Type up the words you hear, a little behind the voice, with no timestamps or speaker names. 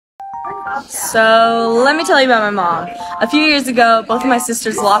So let me tell you about my mom. A few years ago, both of my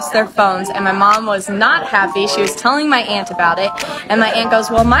sisters lost their phones and my mom was not happy. She was telling my aunt about it and my aunt goes,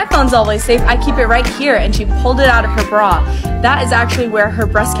 well, my phone's always safe. I keep it right here, and she pulled it out of her bra. That is actually where her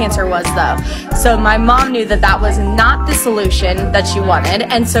breast cancer was though. So my mom knew that that was not the solution that she wanted,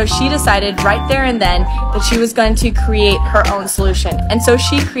 and so she decided right there and then that she was going to create her own solution. And so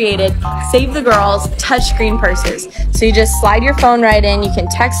she created Save the Girls touchscreen purses. So you just slide your phone right in, you can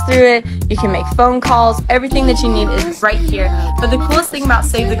text through it, you can make phone calls, everything that you need is right here. But the coolest thing about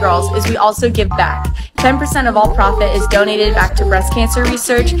Save the Girls is we also give back. 10% of all profit is donated back to breast cancer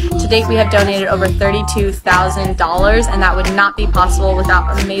research. To date, we have donated over $32,000, and that would not be possible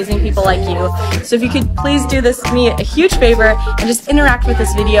without amazing people like you. So if you could please do this me a huge favor and just interact with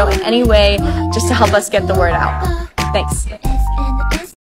this video in any way just to help us get the word out. Thanks.